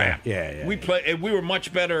like crap. Yeah. We were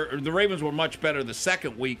much better. The Ravens were much better the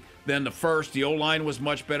second week than the first. The O-line was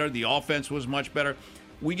much better. The offense was much better.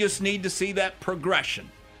 We just need to see that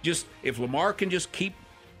progression. Just if Lamar can just keep,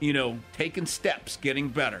 taking steps, getting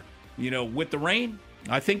better. With the rain,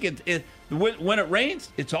 I think when it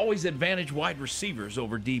rains, it's always advantage wide receivers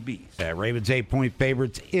over DBs. Yeah, Ravens 8-point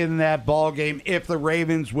favorites in that ball game. If the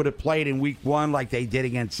Ravens would have played in week 1 like they did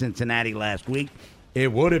against Cincinnati last week, it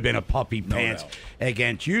would have been a puffy pants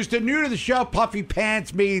against Houston. New to the show, puffy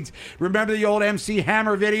pants means, remember the old MC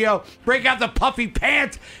Hammer video? Break out the puffy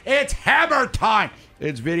pants. It's hammer time.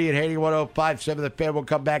 It's Vinny and Haney, 105.7 The Fan. We'll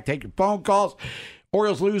come back, take your phone calls.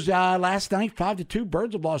 Orioles lose last night, 5-2.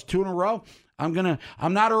 Birds have lost 2 in a row. I'm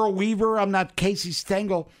not Earl Weaver. I'm not Casey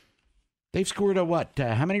Stengel. They've scored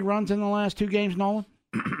how many runs in the last 2 games, Nolan?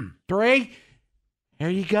 3? There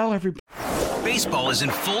you go, everybody. Baseball is in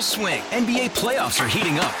full swing. NBA playoffs are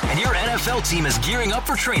heating up, and your NFL team is gearing up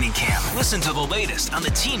for training camp. Listen to the latest on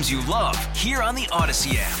the teams you love here on the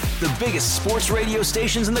Odyssey app. The biggest sports radio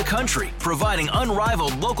stations in the country, providing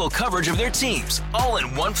unrivaled local coverage of their teams, all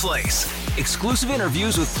in one place. Exclusive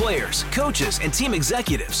interviews with players, coaches, and team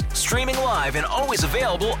executives, streaming live and always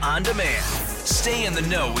available on demand. Stay in the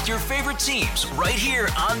know with your favorite teams right here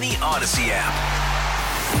on the Odyssey app.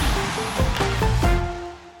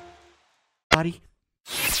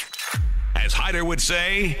 As Hyder would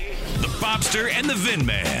say, the Bobster and the Vin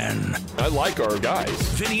Man. I like our guys.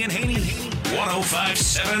 Vinny and Haney,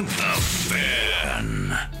 105.7 The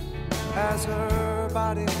Fan.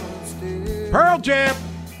 Pearl Jam,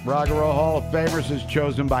 Rock and Roll Hall of Famers is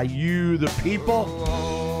chosen by you, the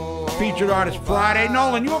people. Featured Artist Friday.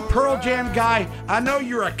 Nolan, you a Pearl Jam guy? I know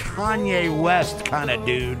you're a Kanye West kind of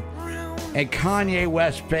dude. And Kanye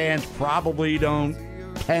West fans probably don't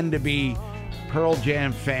tend to be Pearl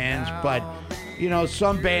Jam fans, but,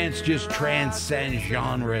 some bands just transcend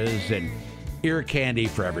genres and ear candy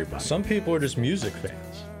for everybody. Some people are just music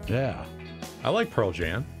fans. Yeah. I like Pearl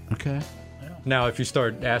Jam. Okay. Now, if you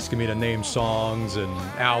start asking me to name songs and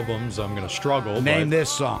albums, I'm going to struggle. Name this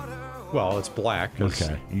song. Well, it's Black.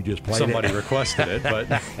 Okay. You just played somebody it. requested it, but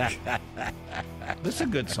this is a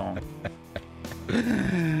good song.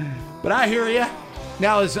 But I hear you.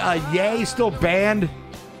 Now, is Ye still banned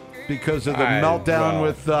because of the meltdown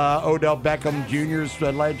with Odell Beckham Jr.'s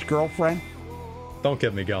alleged girlfriend? Don't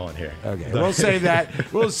get me going here. Okay, we'll save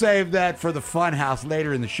that. We'll save that for the fun house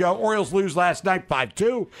later in the show. Orioles lose last night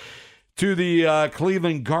 5-2 to the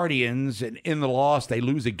Cleveland Guardians. And in the loss, they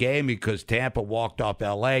lose a game because Tampa walked off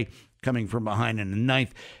L.A., coming from behind in the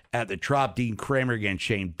ninth at the Trop. Dean Kramer against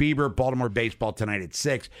Shane Bieber. Baltimore baseball tonight at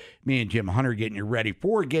 6. Me and Jim Hunter getting you ready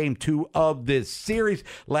for Game 2 of this series.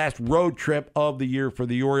 Last road trip of the year for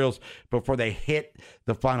the Orioles before they hit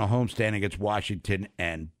the final homestand against Washington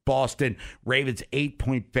and Boston. Ravens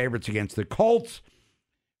 8-point favorites against the Colts.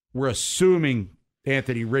 We're assuming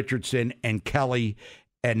Anthony Richardson and Kelly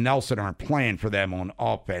and Nelson aren't playing for them on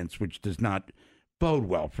offense, which does not bode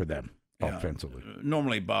well for them offensively.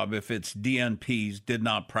 Normally, Bob, if it's DNPs, did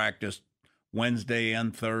not practice Wednesday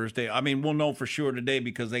and Thursday. I mean, we'll know for sure today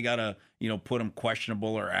because they got to, put them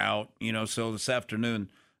questionable or out, so this afternoon,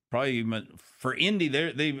 probably even for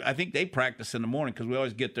Indy, I think they practice in the morning because we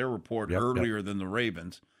always get their report earlier than the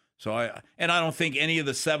Ravens. So I don't think any of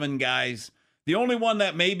the 7 guys, the only one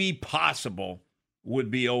that may be possible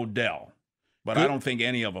would be Odell. But I don't think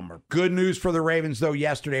any of them are. Good news for the Ravens, though,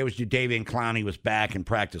 yesterday was Jadeveon Clowney was back and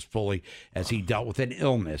practiced fully as he dealt with an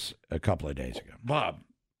illness a couple of days ago. Bob,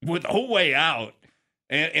 with Oweh out,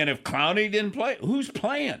 and if Clowney didn't play, who's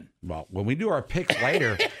playing? Well, when we do our picks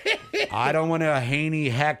later, I don't want to Haney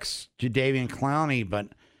hex Jadeveon Clowney, but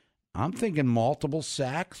I'm thinking multiple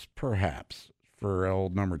sacks, perhaps, for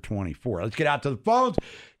old number 24. Let's get out to the phones.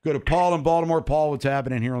 Go to Paul in Baltimore. Paul, what's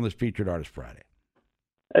happening here on this Featured Artist Friday?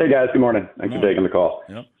 Hey, guys. Good morning. Thanks for taking the call.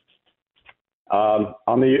 Yep.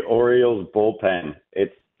 On the Orioles bullpen,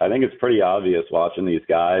 I think it's pretty obvious watching these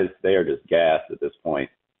guys. They are just gassed at this point.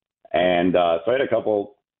 And so I had a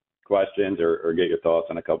couple questions or get your thoughts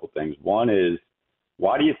on a couple things. One is,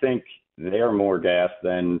 why do you think they are more gassed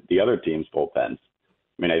than the other team's bullpens?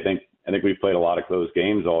 I mean, I think we've played a lot of close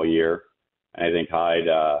games all year. And I think Hyde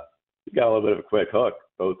got a little bit of a quick hook,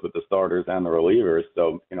 both with the starters and the relievers.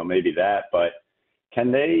 So, maybe that. But can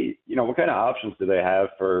they, what kind of options do they have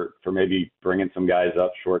for maybe bringing some guys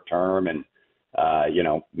up short term and,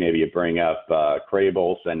 maybe you bring up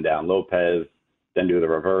Crable, send down Lopez, then do the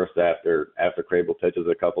reverse after Crable pitches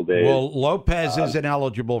a couple days? Well, Lopez isn't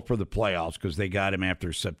eligible for the playoffs because they got him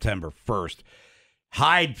after September 1st.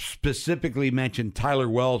 Hyde specifically mentioned Tyler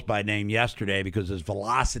Wells by name yesterday because his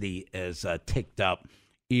velocity is ticked up.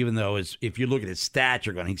 Even though if you look at his stats,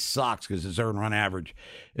 you're going, he sucks because his earned run average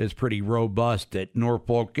is pretty robust at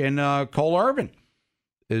Norfolk. And Cole Irvin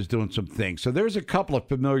is doing some things. So there's a couple of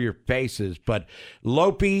familiar faces. But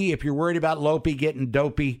Lopey, if you're worried about Lopey getting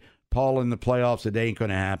dopey, Paul, in the playoffs, it ain't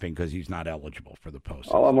going to happen because he's not eligible for the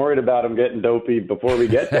postseason. Well, I'm worried about him getting dopey before we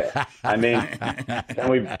get there. I mean, I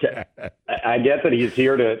get that he's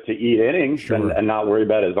here to eat innings and not worry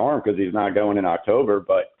about his arm because he's not going in October.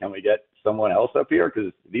 But can we get someone else up here?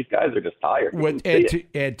 Because these guys are just tired.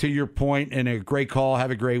 And to your point, and a great call, have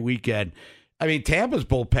a great weekend. I mean, Tampa's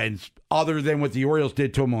bullpens, other than what the Orioles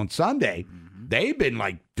did to them on Sunday, they've been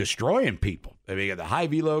like destroying people. I mean, you got the high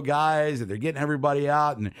velo guys, and they're getting everybody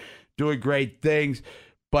out and doing great things.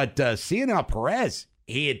 But Cionel Perez,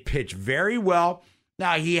 he had pitched very well.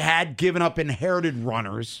 Now, he had given up inherited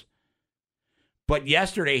runners. But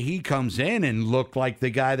yesterday, he comes in and looked like the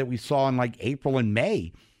guy that we saw in like April and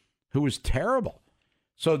May, who was terrible.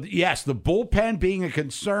 So, yes, the bullpen being a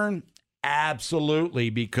concern, absolutely,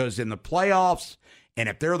 because in the playoffs, and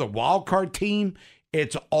if they're the wild card team,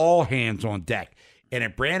 it's all hands on deck. And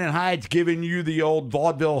if Brandon Hyde's giving you the old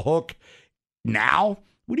vaudeville hook now,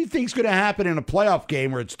 what do you think's going to happen in a playoff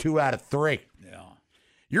game where it's 2 out of 3? Yeah.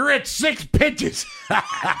 You're at 6 pitches.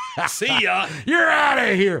 See ya. You're out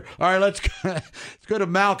of here. All right, let's go to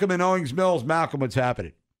Malcolm in Owings Mills. Malcolm, what's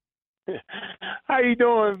happening? How you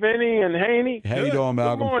doing, Vinny and Haney? How you doing,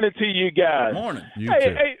 Malcolm? Good morning to you guys. Morning. You too.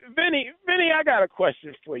 Hey, Vinny, I got a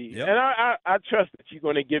question for you, Yep. and I trust that you're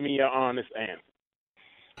going to give me your honest answer.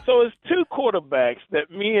 So it's 2 quarterbacks that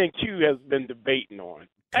me and Q has been debating on.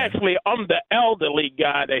 Actually, I'm the elderly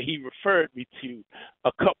guy that he referred me to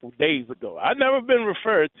a couple days ago. I've never been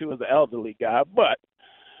referred to as an elderly guy, but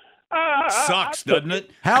sucks, doesn't it?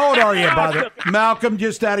 How old are you, by the way? Malcolm,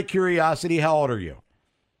 just out of curiosity, how old are you?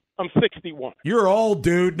 I'm 61. You're old,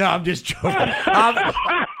 dude. No, I'm just joking.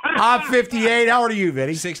 I'm 58. How old are you,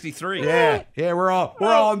 Vinny? 63. Yeah, we're all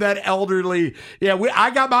on that elderly. Yeah,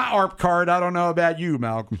 I got my ARP card. I don't know about you,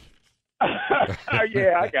 Malcolm.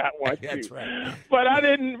 Yeah, I got one too. That's right. But I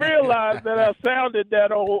didn't realize that I sounded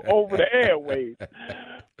that old over the airwaves.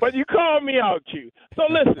 But you called me out, Q. So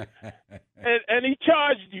listen, and he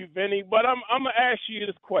charged you, Vinny. But I'm gonna ask you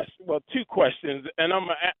this question. Well, 2 questions, and I'm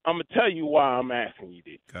gonna tell you why I'm asking you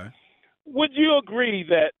this. Okay. Would you agree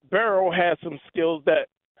that Barrow has some skills that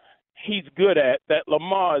he's good at that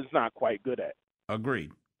Lamar is not quite good at?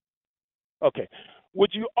 Agreed. Okay.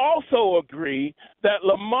 Would you also agree that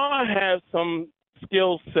Lamar has some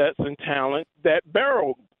skill sets and talent that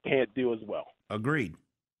Barrow can't do as well? Agreed.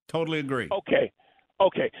 Totally agree. Okay.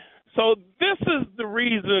 So this is the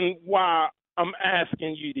reason why I'm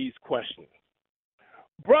asking you these questions.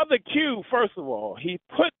 Brother Q, first of all, he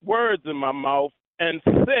put words in my mouth and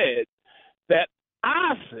said that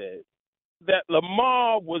I said that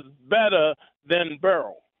Lamar was better than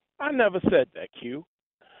Barrow. I never said that, Q.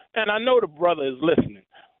 And I know the brother is listening.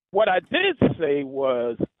 What I did say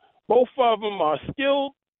was both of them are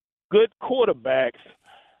still good quarterbacks,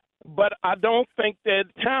 but I don't think their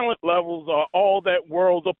talent levels are all that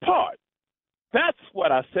worlds apart. That's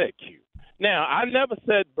what I said, Q. Now, I never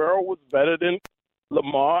said Burrow was better than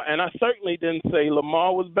Lamar, and I certainly didn't say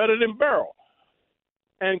Lamar was better than Burrow.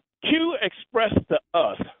 And Q expressed to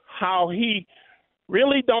us how he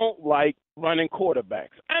really don't like running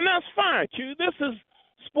quarterbacks. And that's fine, Q. This is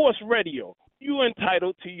sports radio. You're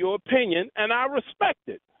entitled to your opinion, and I respect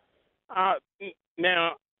it.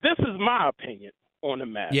 Now, this is my opinion on the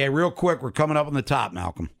matter. Yeah, real quick, we're coming up on the top,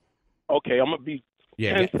 Malcolm. Okay, I'm going to be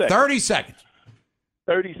 10 seconds. 30 seconds.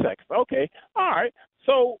 30 seconds. Okay. All right.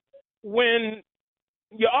 So when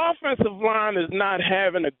your offensive line is not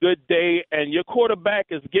having a good day and your quarterback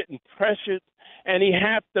is getting pressured and he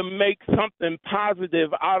have to make something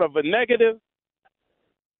positive out of a negative,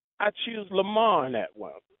 I choose Lamar in that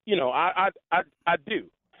one. You know, I do.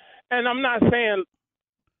 And I'm not saying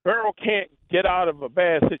Burrow can't get out of a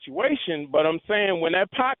bad situation, but I'm saying when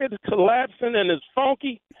that pocket is collapsing and it's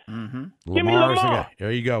funky, give me Lamar.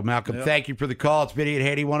 There you go, Malcolm. Yep. Thank you for the call. It's Vinny and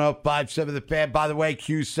Haney, 105.7 The Fan. By the way,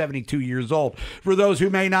 Q's 72 years old. For those who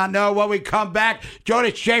may not know, when we come back,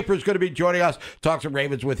 Jonas Schaefer is going to be joining us. Talk some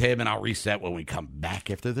Ravens with him, and I'll reset when we come back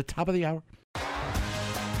after the top of the hour.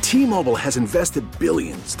 T-Mobile has invested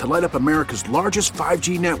billions to light up America's largest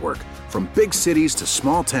 5G network, from big cities to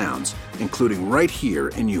small towns, including right here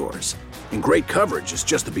in yours. And great coverage is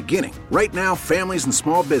just the beginning. Right now, families and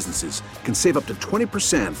small businesses can save up to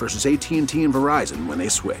 20% versus AT&T and Verizon when they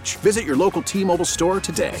switch. Visit your local T-Mobile store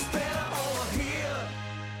today.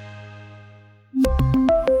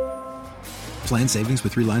 Plan savings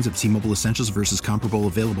with 3 lines of T-Mobile Essentials versus comparable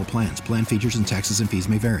available plans. Plan features and taxes and fees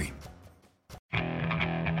may vary.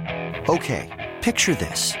 Okay, picture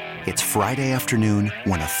this. It's Friday afternoon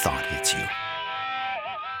when a thought hits you.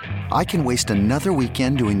 I can waste another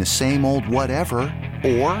weekend doing the same old whatever,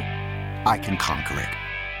 or I can conquer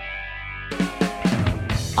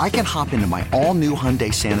it. I can hop into my all-new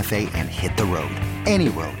Hyundai Santa Fe and hit the road. Any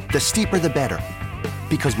road. The steeper, the better.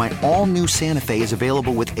 Because my all-new Santa Fe is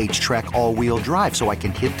available with H-Track all-wheel drive, so I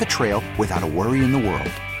can hit the trail without a worry in the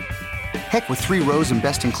world. Heck, with 3 rows and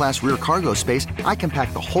best-in-class rear cargo space, I can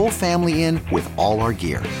pack the whole family in with all our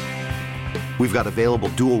gear. We've got available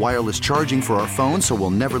dual wireless charging for our phones, so we'll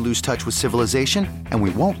never lose touch with civilization, and we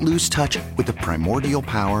won't lose touch with the primordial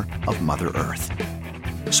power of Mother Earth.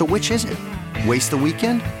 So which is it? Waste the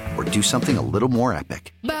weekend or do something a little more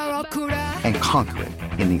epic? And conquer it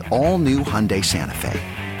in the all-new Hyundai Santa Fe.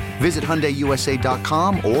 Visit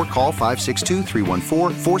HyundaiUSA.com or call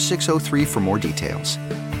 562-314-4603 for more details.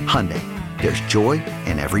 Hyundai, there's joy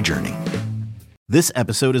in every journey. This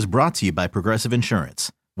episode is brought to you by Progressive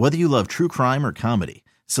Insurance. Whether you love true crime or comedy,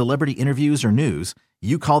 celebrity interviews or news,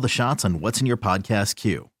 you call the shots on what's in your podcast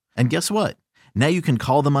queue. And guess what? Now you can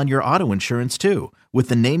call them on your auto insurance too with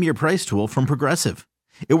the Name Your Price tool from Progressive.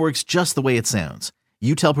 It works just the way it sounds.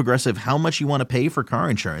 You tell Progressive how much you want to pay for car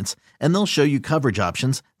insurance, and they'll show you coverage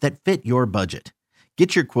options that fit your budget.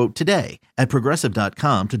 Get your quote today at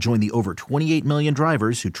Progressive.com to join the over 28 million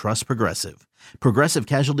drivers who trust Progressive. Progressive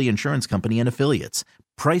Casualty Insurance Company and Affiliates.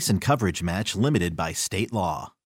 Price and coverage match limited by state law.